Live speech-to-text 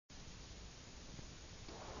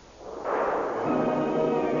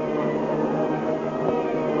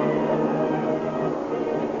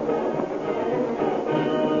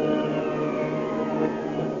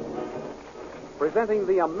presenting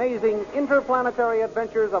the amazing interplanetary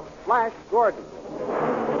adventures of Flash Gordon.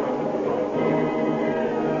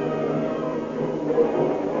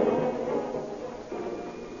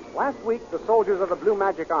 Last week, the soldiers of the Blue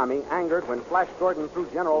Magic Army, angered when Flash Gordon threw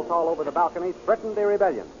General Tall over the balcony, threatened a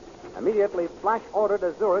rebellion. Immediately, Flash ordered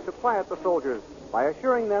Azura to quiet the soldiers by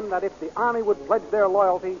assuring them that if the Army would pledge their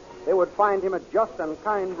loyalty, they would find him a just and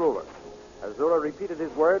kind ruler. Azura repeated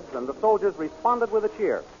his words, and the soldiers responded with a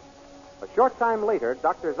cheer. A short time later,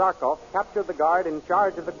 Dr. Zarkov captured the guard in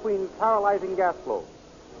charge of the Queen's paralyzing gas flow,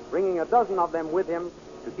 bringing a dozen of them with him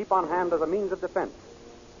to keep on hand as a means of defense.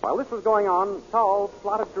 While this was going on, Tall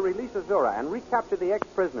plotted to release Azura and recapture the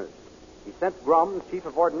ex-prisoners. He sent Grum, chief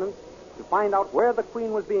of ordnance, to find out where the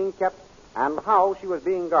Queen was being kept and how she was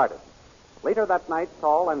being guarded. Later that night,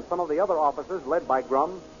 Tall and some of the other officers, led by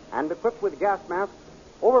Grum, and equipped with gas masks,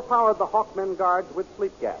 overpowered the Hawkmen guards with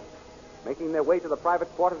sleep gas. Making their way to the private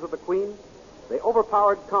quarters of the Queen, they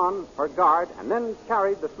overpowered Khan, her guard, and then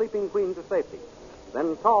carried the sleeping Queen to safety.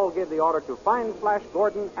 Then Tall gave the order to find Flash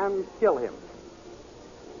Gordon and kill him.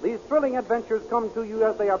 These thrilling adventures come to you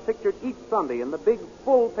as they are pictured each Sunday in the big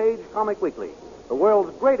full-page Comic Weekly, the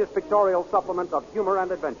world's greatest pictorial supplement of humor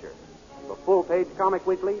and adventure. The full-page Comic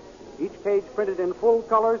Weekly, each page printed in full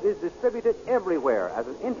colors, is distributed everywhere as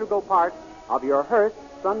an integral part of your Hearst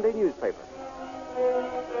Sunday newspaper.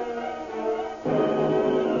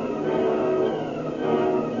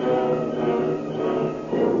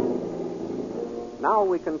 Now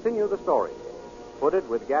we continue the story. Hooded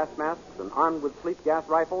with gas masks and armed with sleep gas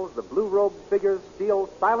rifles, the blue-robed figures steal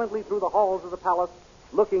silently through the halls of the palace,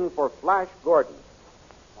 looking for Flash Gordon.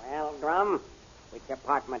 Well, Grum, which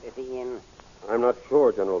apartment is he in? I'm not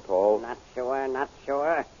sure, General Tall. Not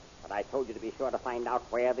sure. But I told you to be sure to find out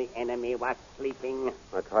where the enemy was sleeping.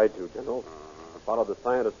 I tried to, General. I followed the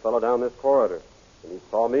scientist fellow down this corridor, and he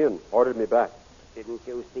saw me and ordered me back. Didn't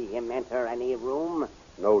you see him enter any room?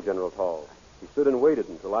 No, General Tall. He stood and waited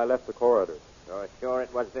until I left the corridor. You're sure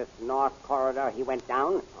it was this north corridor he went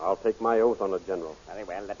down? I'll take my oath on it, General. Very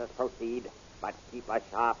well, let us proceed. But keep a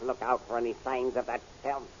sharp lookout for any signs of that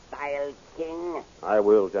self-styled king. I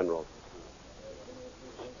will, General.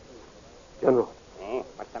 General.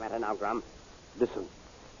 What's the matter now, Grum? Listen.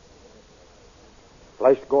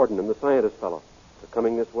 Flash Gordon and the scientist fellow are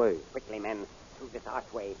coming this way. Quickly, men, through this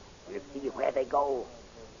archway. We'll see where they go.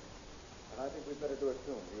 I think we'd better do it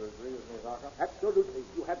soon. Do you agree with me, Zarkov? Absolutely.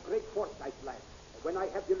 You have great foresight, lad. When I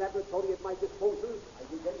have the laboratory at my disposal, I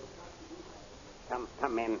will then start to do that.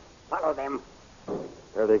 Come, men. Follow them.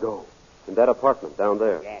 There they go. In that apartment down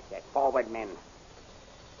there. Yes. Forward, men.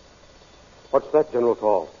 What's that, General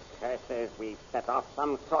Tall? Curses, we've set off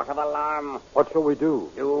some sort of alarm. What shall we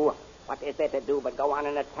do? Do? What is there to do but go on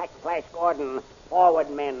and attack Flash Gordon? Forward,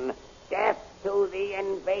 men. Death to the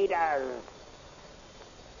invaders.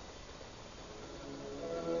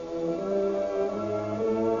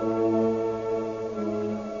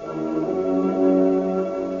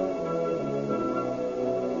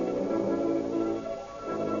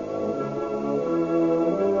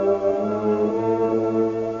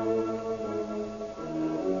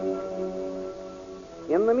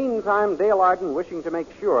 In the meantime, Dale Arden, wishing to make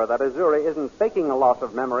sure that Azura isn't faking a loss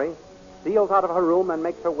of memory, steals out of her room and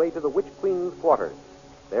makes her way to the Witch Queen's quarters.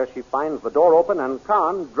 There she finds the door open and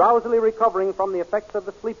Khan drowsily recovering from the effects of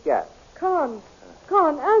the sleep gas. Khan,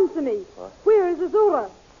 answer me. What? Where is Azura?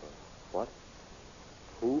 What?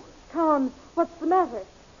 Who? Khan, what's the matter?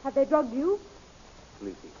 Have they drugged you?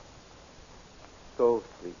 Sleepy. So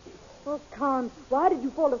sleepy. Oh, Khan, why did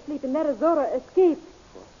you fall asleep and let Azura escape?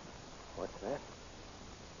 What's that?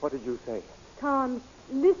 What did you say? Khan,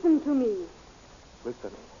 listen to me.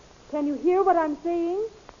 Listening. Can you hear what I'm saying?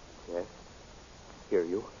 Yes. Hear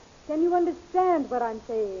you. Can you understand what I'm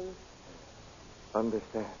saying?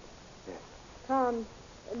 Understand. Yes. Khan,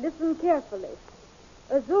 listen carefully.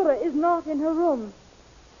 Azura is not in her room.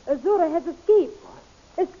 Azura has escaped.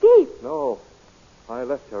 What? Escaped. No. I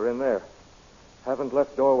left her in there. Haven't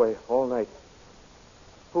left doorway all night.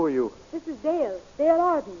 Who are you? This is Dale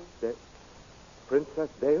Arden. Princess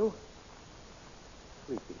Dale?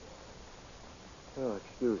 Sleepy. Oh,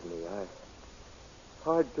 excuse me.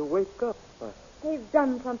 Hard to wake up. They've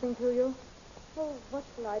done something to you. Oh, what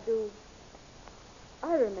shall I do?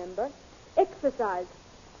 I remember. Exercise.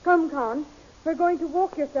 Come, Khan. We're going to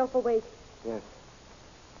walk yourself awake. Yes.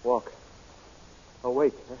 Walk.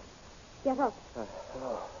 Awake, huh? Get up.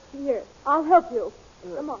 Here, I'll help you.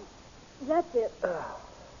 Come on. That's it.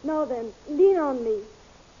 Now then, lean on me.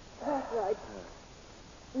 That's right.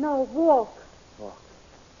 Now walk. Walk.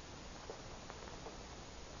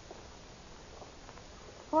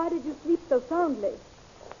 Why did you sleep so soundly?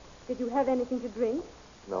 Did you have anything to drink?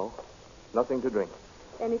 No, nothing to drink.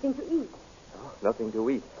 Anything to eat? Nothing to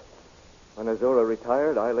eat. When Azura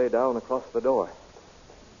retired, I lay down across the door.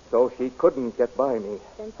 So she couldn't get by me.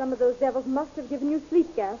 Then some of those devils must have given you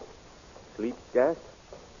sleep gas. Sleep gas?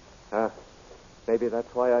 Maybe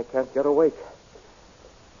that's why I can't get awake.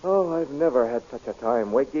 Oh, I've never had such a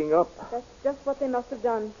time waking up. That's just what they must have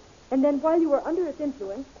done. And then while you were under its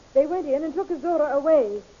influence, they went in and took Azura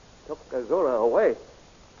away. Took Azura away?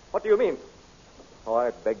 What do you mean? Oh,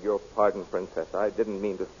 I beg your pardon, Princess. I didn't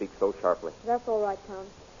mean to speak so sharply. That's all right, Count.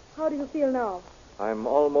 How do you feel now? I'm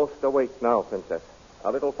almost awake now, Princess.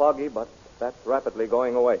 A little foggy, but that's rapidly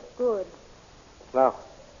going away. Good. Now,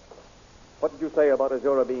 what did you say about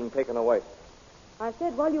Azura being taken away? I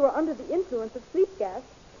said while you were under the influence of sleep gas,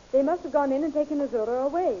 they must have gone in and taken Azura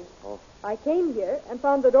away. Oh. I came here and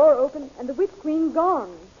found the door open and the Witch Queen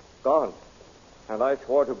gone. Gone. And I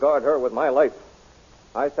swore to guard her with my life.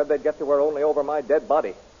 I said they'd get to her only over my dead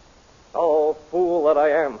body. Oh, fool that I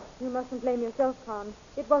am. You mustn't blame yourself, Con.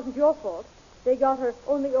 It wasn't your fault. They got her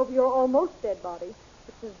only over your almost dead body,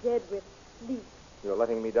 which was dead with sleep. You're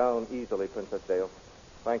letting me down easily, Princess Dale.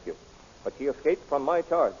 Thank you. But she escaped from my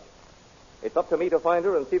charge. It's up to me to find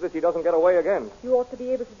her and see that she doesn't get away again. You ought to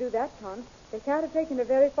be able to do that, Con. They can't have taken her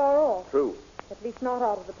very far off. True. At least not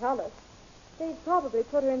out of the palace. They'd probably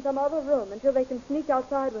put her in some other room until they can sneak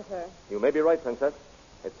outside with her. You may be right, Princess.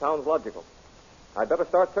 It sounds logical. I'd better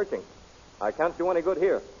start searching. I can't do any good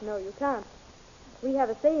here. No, you can't. We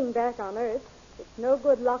have a saying back on Earth. It's no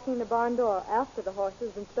good locking the barn door after the horse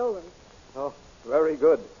has been stolen. Oh, very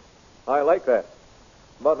good. I like that.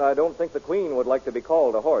 But I don't think the Queen would like to be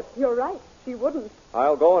called a horse. You're right. She wouldn't.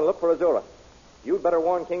 I'll go and look for Azura. You'd better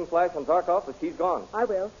warn King Flash and Zarkov that she's gone. I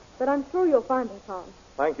will. But I'm sure you'll find her, Tom.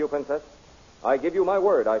 Thank you, Princess. I give you my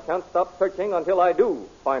word. I can't stop searching until I do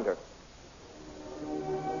find her.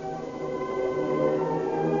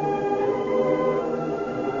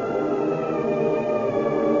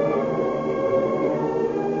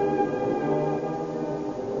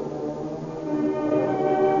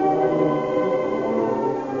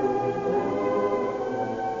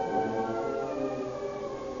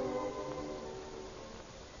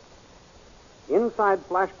 Inside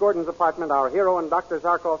Flash Gordon's apartment, our hero and Dr.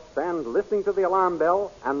 Zarkov stand listening to the alarm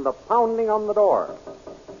bell and the pounding on the door.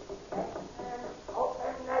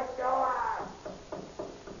 Open the door.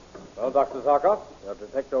 Well, Dr. Zarkov, your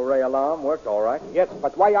detector ray alarm worked all right. Yes,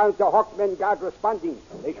 but why aren't the Hawkmen Guard responding?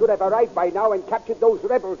 They should have arrived by now and captured those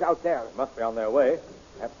rebels out there. Must be on their way.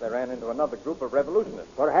 Perhaps they ran into another group of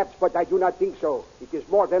revolutionists. Perhaps, but I do not think so. It is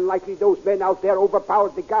more than likely those men out there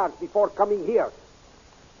overpowered the guards before coming here.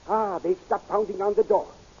 They stopped pounding on the door.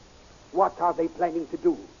 What are they planning to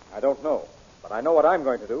do? I don't know, but I know what I'm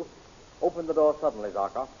going to do. Open the door suddenly,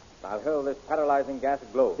 Zarkov. I'll hurl this paralyzing gas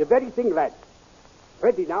globe. The very thing, lad.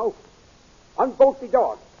 Ready now. Unbolt the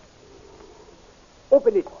door.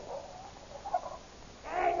 Open it.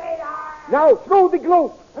 There they are. Now throw the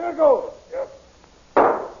globe. Here goes.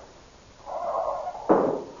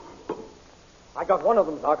 I got one of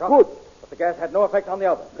them, Zarkov. Good. But the gas had no effect on the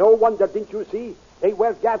other. No wonder, didn't you see? They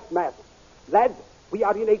wear gas masks. Lad, we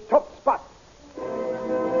are in a tough spot.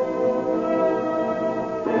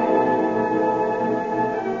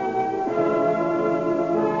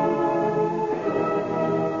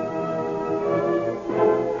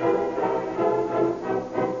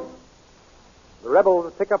 The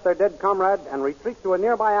rebels pick up their dead comrade and retreat to a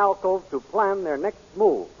nearby alcove to plan their next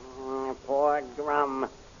move. Poor Drum.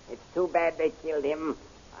 It's too bad they killed him.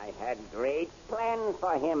 I had great plans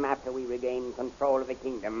for him after we regained control of the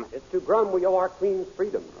kingdom. It's to Grum we owe our queen's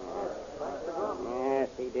freedom. Yes,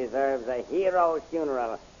 he deserves a hero's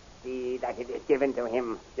funeral. See that it is given to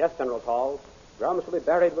him. Yes, General Tall. Grum shall be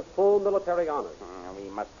buried with full military honors. We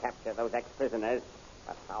must capture those ex-prisoners.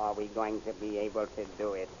 But how are we going to be able to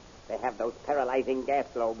do it? They have those paralyzing gas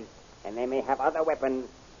globes, and they may have other weapons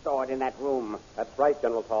stored in that room. That's right,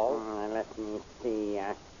 General Tall. Let me see.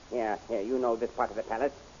 Here, you know this part of the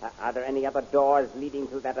palace. Are there any other doors leading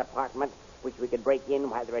to that apartment which we could break in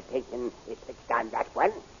while the rotation is fixed on that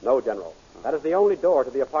one? No, General. That is the only door to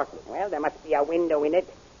the apartment. Well, there must be a window in it.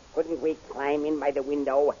 Couldn't we climb in by the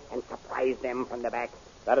window and surprise them from the back?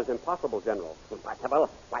 That is impossible, General. Impossible?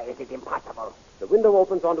 Why is it impossible? The window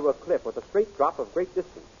opens onto a cliff with a straight drop of great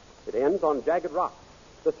distance. It ends on jagged rocks.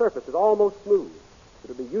 The surface is almost smooth. It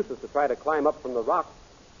would be useless to try to climb up from the rocks.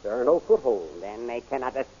 There are no footholds. Then they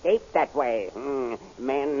cannot escape that way.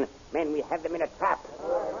 Men, we have them in a trap.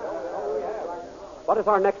 What is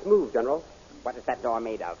our next move, General? What is that door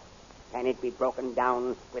made of? Can it be broken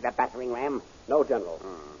down with a battering ram? No, General.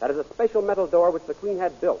 That is a special metal door which the Queen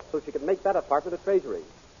had built so she could make that apartment a treasury.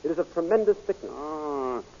 It is of tremendous thickness.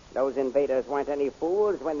 Oh, those invaders weren't any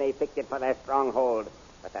fools when they picked it for their stronghold.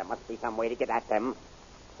 But there must be some way to get at them.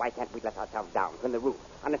 Why can't we let ourselves down from the roof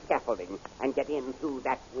on a scaffolding and get in through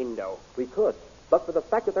that window? We could, but for the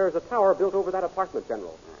fact that there is a tower built over that apartment,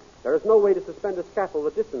 General. There is no way to suspend a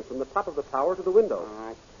scaffold a distance from the top of the tower to the window.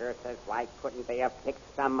 Curses, why couldn't they have picked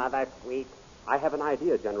some other sweet? I have an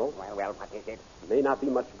idea, General. Well, what is it? May not be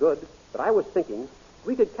much good, but I was thinking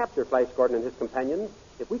we could capture Flash Gordon and his companions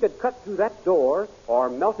if we could cut through that door or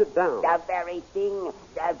melt it down. The very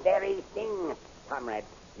thing. Comrade,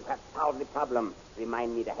 you have solved the problem.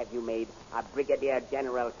 Remind me to have you made a brigadier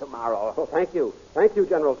general tomorrow. Oh, thank you. Thank you,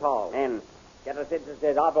 General Tall. Then, get us into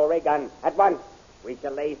this Arvo ray gun at once. We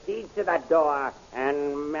shall lay siege to that door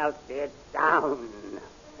and melt it down.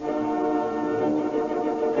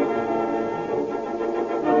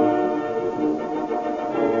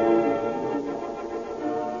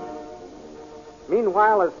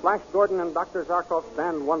 Meanwhile, as Flash Gordon and Dr. Zarkov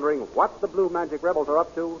stand wondering what the Blue Magic rebels are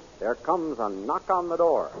up to, there comes a knock on the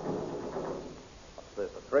door. What's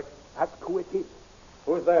this, a trick? That's who it is.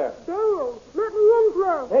 Who's there? Dale, let me in,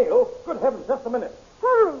 Flash. Dale? Good heavens, just a minute.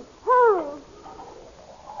 Hurry, hurry.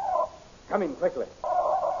 Come in quickly.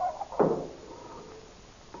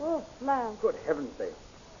 Oh, Flash. Good heavens, Dale.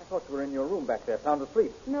 I thought you were in your room back there, sound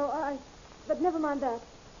asleep. No, But never mind that.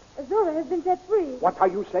 Zora has been set free. What are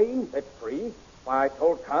you saying? Set free? Why, I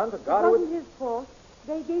told Khan to It guard her wasn't with... his fault.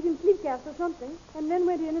 They gave him sleep gas or something, and then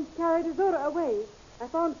went in and carried Azora away. I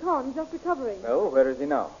found Khan just recovering. Well, where is he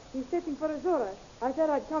now? He's searching for Azora. I said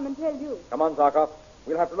I'd come and tell you. Come on, Zarkov.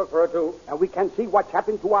 We'll have to look for her, too. And we can see what's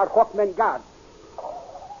happened to our Hawkmen guard.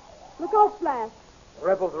 Look out, Flash. The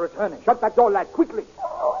rebels are returning. Shut that door, lad, quickly.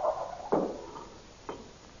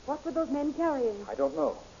 What were those men carrying? I don't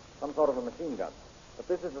know. Some sort of a machine gun. But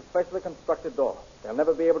this is a specially constructed door. They'll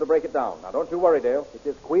never be able to break it down. Now, don't you worry, Dale. It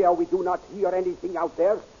is queer we do not hear anything out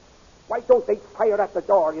there. Why don't they fire at the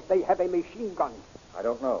door if they have a machine gun? I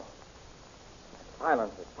don't know. That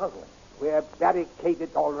silence is puzzling. We're barricaded,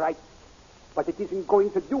 all right. But it isn't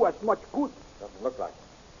going to do us much good. Doesn't look like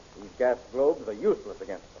it. These gas globes are useless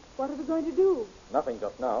against them. What are we going to do? Nothing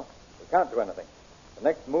just now. We can't do anything. The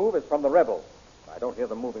next move is from the rebels. I don't hear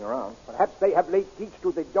them moving around. Perhaps they have laid siege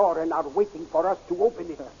to the door and are waiting for us to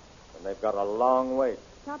open it. And they've got a long way.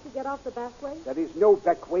 Can't we get out the back way? There is no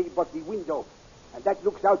back way but the window. And that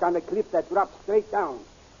looks out on a cliff that drops straight down.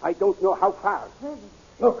 I don't know how far.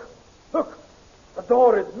 Look! Look! The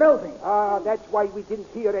door is melting. Ah, that's why we didn't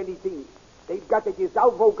hear anything. They've got a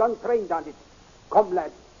Salvo gun trained on it. Come,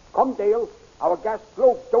 lad. Come, Dale. Our gas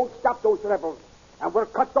globes don't stop those rebels. And we're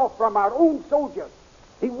cut off from our own soldiers.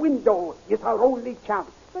 The window is our only chance.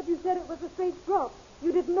 But you said it was a straight drop.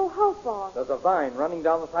 You didn't know how far. There's a vine running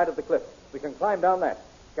down the side of the cliff. We can climb down that.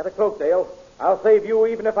 Get a cloak, Dale. I'll save you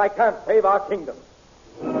even if I can't save our kingdom.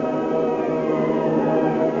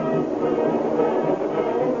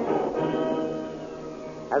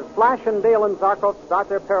 As Flash and Dale and Zarkov start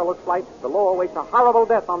their perilous flight, below awaits a horrible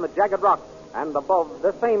death on the jagged rock, and above,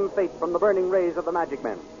 the same fate from the burning rays of the magic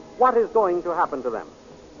men. What is going to happen to them?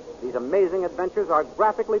 These amazing adventures are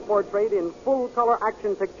graphically portrayed in full-color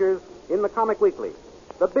action pictures in the Comic Weekly,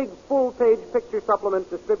 the big full-page picture supplement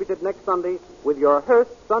distributed next Sunday with your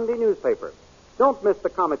Hearst Sunday newspaper. Don't miss the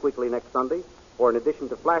Comic Weekly next Sunday, for in addition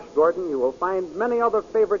to Flash Gordon, you will find many other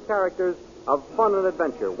favorite characters of fun and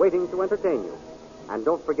adventure waiting to entertain you. And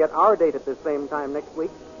don't forget our date at this same time next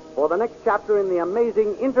week for the next chapter in the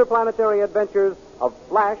amazing interplanetary adventures of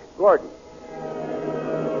Flash Gordon.